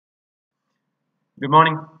Good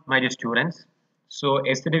morning, my dear students. So,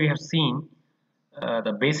 yesterday we have seen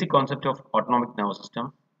the basic concept of autonomic nervous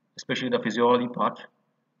system, especially the physiology part,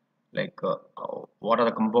 like what are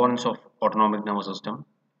the components of autonomic nervous system,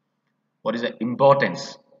 what is the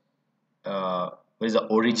importance, what is the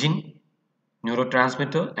origin,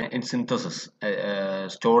 neurotransmitter, and synthesis,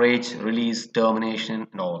 storage, release, termination,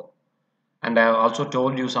 and all. And I also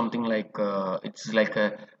told you something like it's like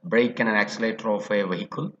a brake and an accelerator of a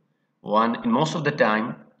vehicle. One, in most of the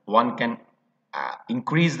time, one can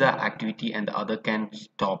increase the activity and the other can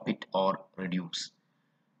stop it or reduce.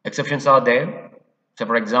 Exceptions are there. So,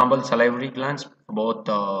 for example, salivary glands, both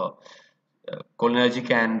cholinergic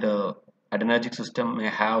and adrenergic system may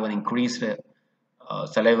have an increased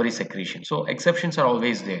salivary secretion. So, exceptions are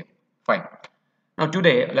always there. Fine. Now,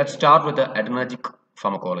 today, let's start with the adrenergic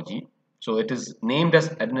pharmacology. So, it is named as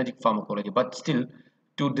adrenergic pharmacology, but still,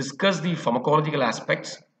 to discuss the pharmacological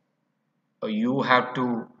aspects, you have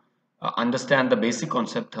to understand the basic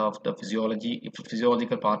concept of the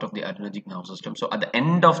physiological part of the adrenergic nervous system. So at the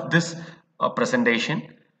end of this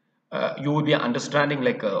presentation, you will be understanding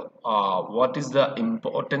like what is the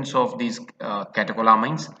importance of these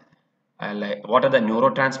catecholamines, like what are the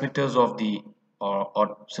neurotransmitters of the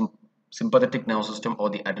sympathetic nervous system or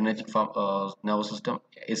the adrenergic nervous system.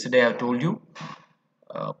 Yesterday I have told you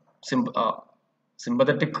uh,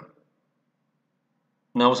 sympathetic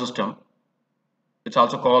nervous system, it's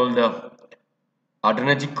also called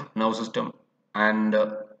adrenergic nervous system and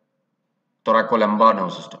thoracolumbar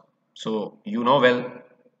nervous system. So you know well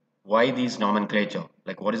why these nomenclature,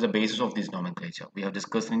 like what is the basis of this nomenclature. We have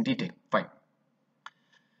discussed in detail. Fine.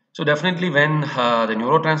 So definitely when the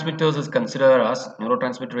neurotransmitter is considered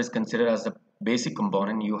as the basic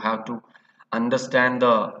component, you have to understand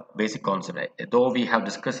the basic concept. Though we have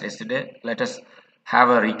discussed yesterday, let us have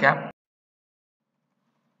a recap.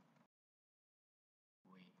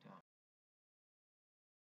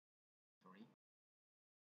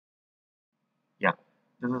 Yeah,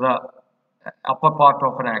 this is the upper part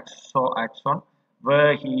of an axon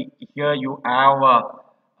where here you have a,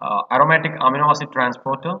 aromatic amino acid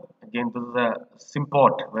transporter. Again, this is a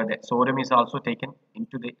symport where the sodium is also taken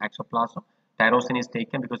into the exoplasm. Tyrosine is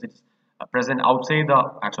taken because it's present outside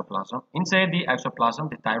the exoplasm. Inside the exoplasm,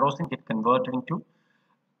 the tyrosine get converted into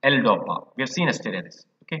L-DOPA. We have seen yesterday this.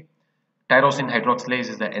 Okay, tyrosine hydroxylase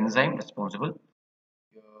is the enzyme responsible.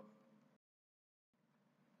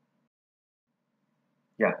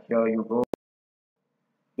 Yeah, here you go.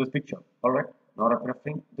 This picture, all right,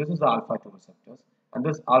 norepinephrine. This is the alpha 2 receptors, and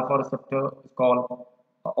this alpha receptor is called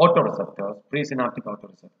autoreceptors, presynaptic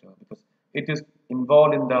autoreceptor, because it is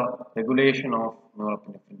involved in the regulation of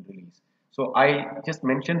norepinephrine release. So I just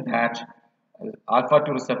mentioned that alpha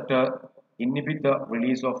 2 receptor inhibit the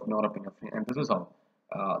release of norepinephrine, and this is how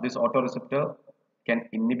this autoreceptor can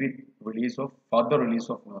inhibit release of further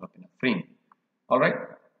release of norepinephrine. All right,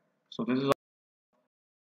 so this is.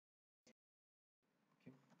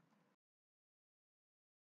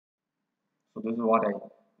 So this is what I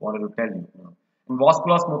wanted to tell you. In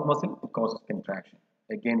vascular smooth muscle, it causes contraction.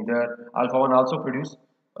 Again, the alpha 1 also produce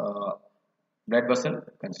uh, blood vessel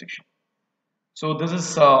constriction. So this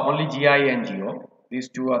is only GI and GO. These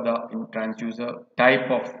two are the transducer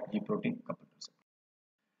type of G protein coupled receptor.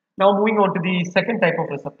 Now moving on to the second type of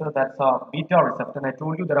receptor, that's a beta receptor. And I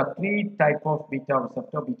told you there are three type of beta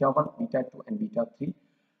receptor: beta 1, beta 2, and beta 3.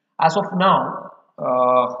 As of now,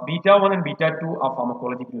 beta 1 and beta 2 are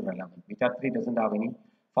pharmacologically relevant. Beta 3 doesn't have any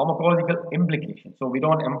pharmacological implication. So we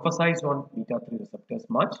don't emphasize on beta 3 receptors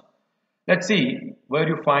much. Let's see where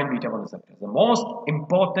you find beta 1 receptors. The most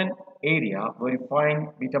important area where you find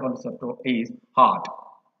beta 1 receptor is heart.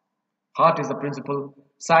 Heart is the principal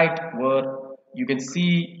site where you can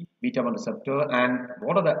see beta 1 receptor. And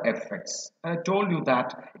what are the effects? I told you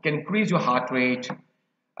that it can increase your heart rate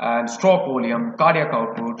and stroke volume, cardiac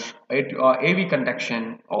output, AV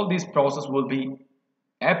conduction. All these processes will be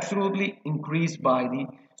absolutely increased by the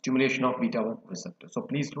stimulation of beta 1 receptor. So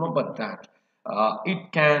please remember that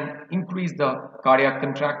it can increase the cardiac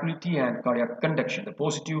contractility and cardiac conduction, the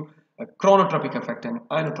positive chronotropic effect and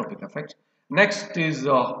inotropic effect. Next is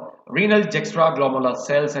renal juxtaglomerular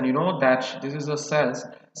cells, and you know that this is a cells,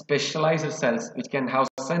 specialized cells which can have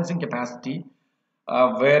sensing capacity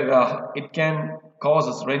where it can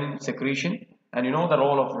cause renin secretion. And you know the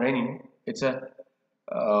role of renin, it's a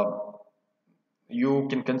uh, you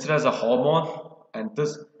can consider as a hormone, and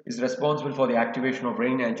this is responsible for the activation of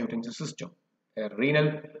renin-angiotensin system,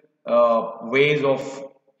 renal ways of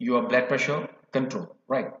your blood pressure control,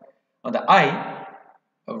 right? On the eye,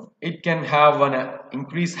 it can have an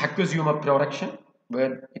increased aqueous humor production,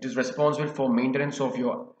 where it is responsible for maintenance of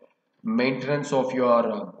your maintenance of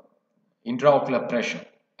your intraocular pressure,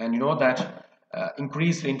 and you know that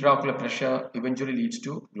increased intraocular pressure eventually leads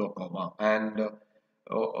to glaucoma and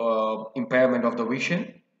impairment of the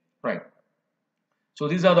vision, right? So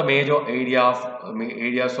these are the major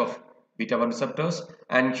areas of beta 1 receptors,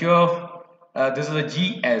 and here this is a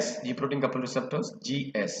G protein coupled receptors,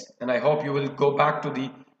 GS, and I hope you will go back to the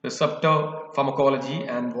receptor pharmacology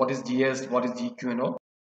and what is GS, what is GQ, and all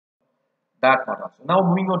that part also. Now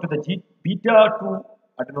moving on to the beta 2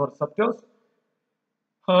 adrenoreceptors.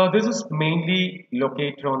 This is mainly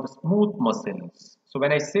located on the smooth muscles. So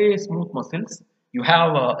when I say smooth muscles, you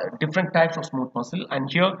have different types of smooth muscle, and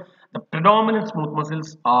here the predominant smooth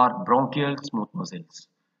muscles are bronchial smooth muscles.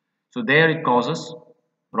 So there it causes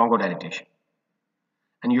bronchodilation.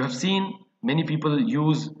 And you have seen many people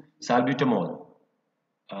use salbutamol,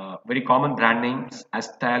 very common brand names,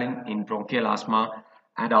 Astalin in bronchial asthma,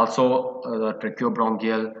 and also the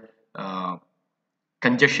tracheobronchial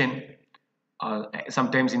congestion,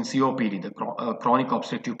 sometimes in COPD, the chronic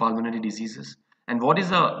obstructive pulmonary diseases. And what is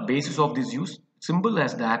the basis of this use? Simple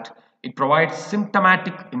as that, it provides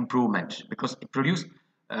symptomatic improvement because it produces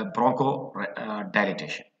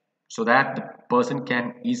bronchodilation so that the person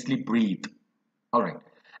can easily breathe. All right.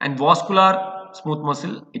 And vascular smooth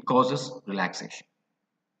muscle, it causes relaxation,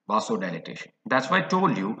 vasodilatation. That's why I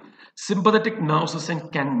told you sympathetic nervous system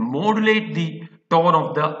can modulate the tone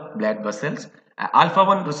of the blood vessels. Alpha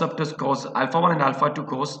 1 receptors cause, alpha 1 and alpha 2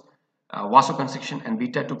 cause vasoconstriction, and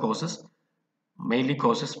beta 2 mainly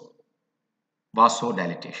causes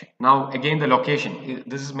vasodilatation. Now again the location,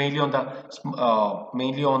 this is mainly on the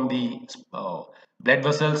blood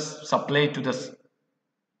vessels supplied to the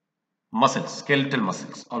muscles, skeletal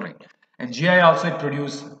muscles. All right. And GI also it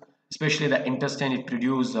produce, especially the intestine, it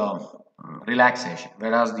produce relaxation,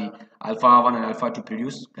 whereas the alpha 1 and alpha 2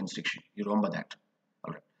 produce constriction. You remember that.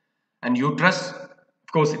 All right. And uterus,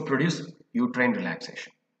 of course, it produces uterine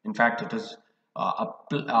relaxation. In fact, it is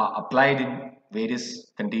applied in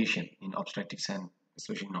various conditions in obstetrics, and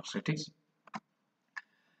especially in obstetrics.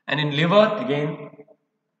 And in liver, again,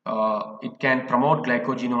 it can promote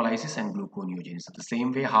glycogenolysis and gluconeogenesis, the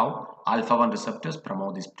same way how alpha 1 receptors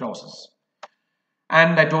promote this process.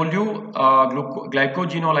 And I told you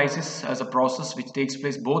glycogenolysis as a process which takes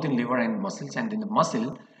place both in liver and muscles, and in the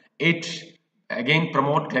muscle it again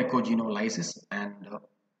promote glycogenolysis and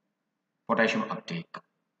potassium uptake.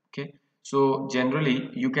 Okay, so generally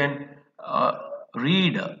you can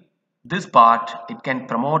read this part. It can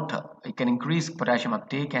promote, it can increase potassium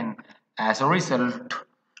uptake, and as a result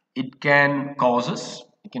it can causes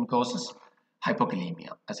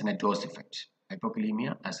hypokalemia as an adverse effect.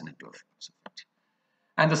 Hypokalemia as an adverse effect.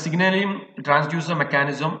 And the signaling transducer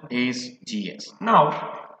mechanism is GS. Now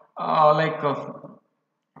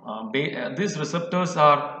these receptors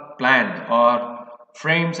are planned or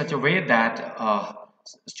framed such a way that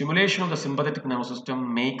stimulation of the sympathetic nervous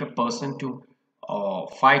system make a person to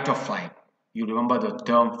fight or flight. You remember the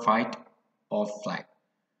term fight or flight.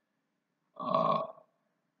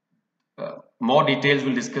 More details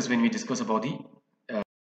we'll discuss when we discuss about the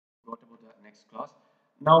next class.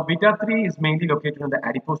 Now beta 3 is mainly located on the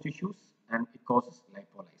adipose tissues, and it causes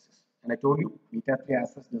lipolysis. And I told you beta 3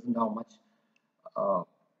 as such doesn't have much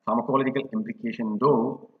pharmacological implication,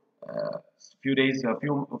 though a few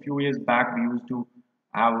years back we used to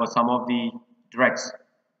have some of the drugs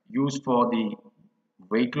used for the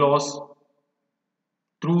weight loss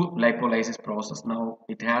through lipolysis process. Now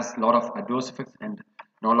it has a lot of adverse effects and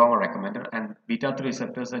no longer recommended. And beta 3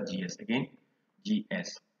 receptors are GS, again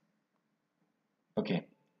GS. Okay.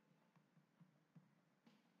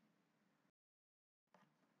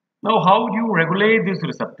 Now, how do you regulate these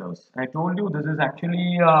receptors? I told you this is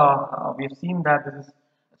actually, we have seen that this is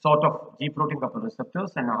sort of G protein coupled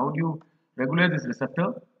receptors. And how do you regulate this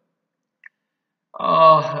receptor?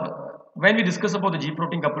 When we discuss about the G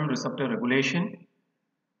protein coupled receptor regulation,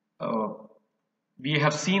 we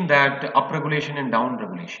have seen that upregulation and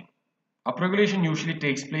downregulation. Upregulation usually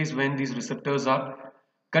takes place when these receptors are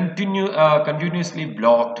continuously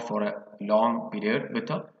blocked for a long period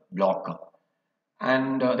with a blocker.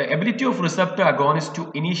 And the ability of receptor agonists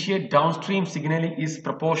to initiate downstream signaling is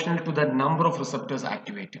proportional to the number of receptors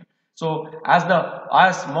activated. So as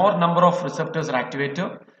more number of receptors are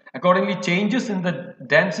activated, accordingly changes in the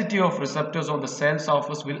density of receptors on the cell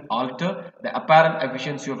surface will alter the apparent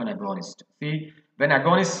efficiency of an agonist. See, when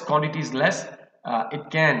agonist quantity is less,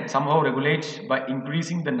 it can somehow regulate by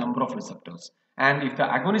increasing the number of receptors. And if the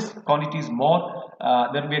agonist quantity is more,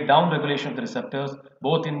 there will be a down regulation of the receptors,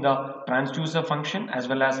 both in the transducer function as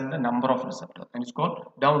well as in the number of receptors, and it's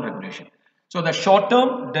called down regulation. So the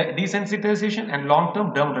short-term desensitization and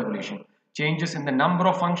long-term down regulation. Changes in the number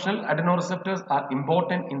of functional adrenoreceptors are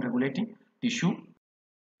important in regulating tissue.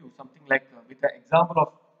 Something like with the example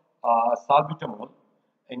of salbutamol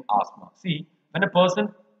in asthma. See, when a person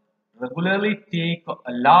regularly take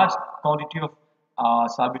a large quantity of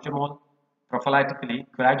salbutamol prophylactically,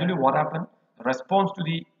 gradually what happens? Response to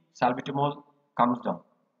the salbutamol comes down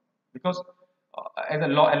because as a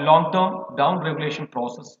long-term down regulation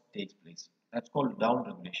process takes place. That's called down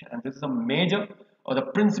regulation, and this is a major or the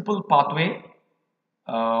principal pathway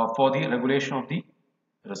for the regulation of the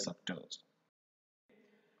receptors.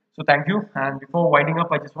 So thank you. And before winding up,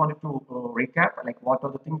 I just wanted to recap like what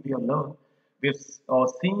are the things we have learned. We've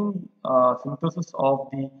seen synthesis of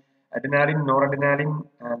the adrenaline, noradrenaline,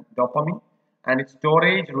 and dopamine, and its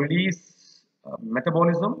storage, release,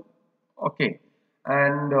 metabolism. Okay,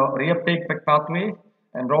 and reuptake pathway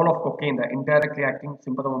and role of cocaine, the indirectly acting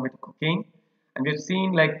sympathomimetic cocaine. And we've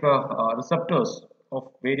seen like receptors of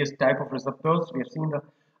various type of receptors. We have seen the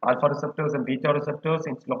alpha receptors and beta receptors,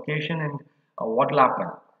 its location, and what will happen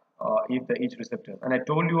if the each receptor. And I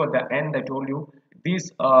told you at the end, I told you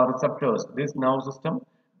these receptors, this nerve system,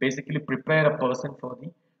 basically prepare a person for the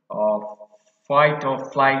uh, fight or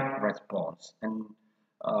flight response. And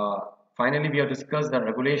finally, we have discussed the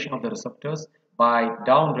regulation of the receptors by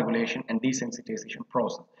down regulation and desensitization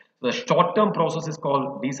process. So the short-term process is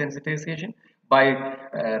called desensitization by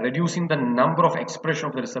reducing the number of expression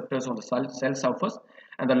of the receptors on the cell surface,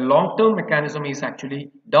 and the long-term mechanism is actually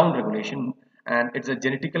down regulation, and it's a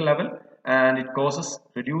genetical level, and it causes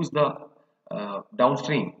reduce the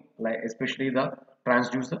downstream, like especially the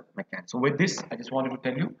transducer mechanism. So with this, I just wanted to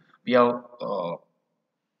tell you we have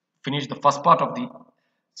finished the first part of the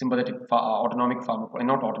sympathetic autonomic pharmacology,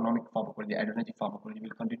 not autonomic pharmacology, the adrenergic pharmacology.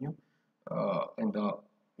 Will continue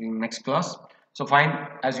in next class. So fine,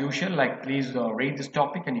 as usual, like please rate this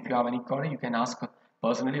topic, and if you have any query, you can ask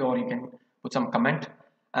personally or you can put some comment.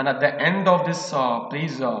 And at the end of this,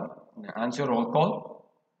 please answer roll call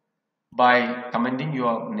by commenting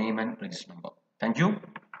your name and register number. Thank you.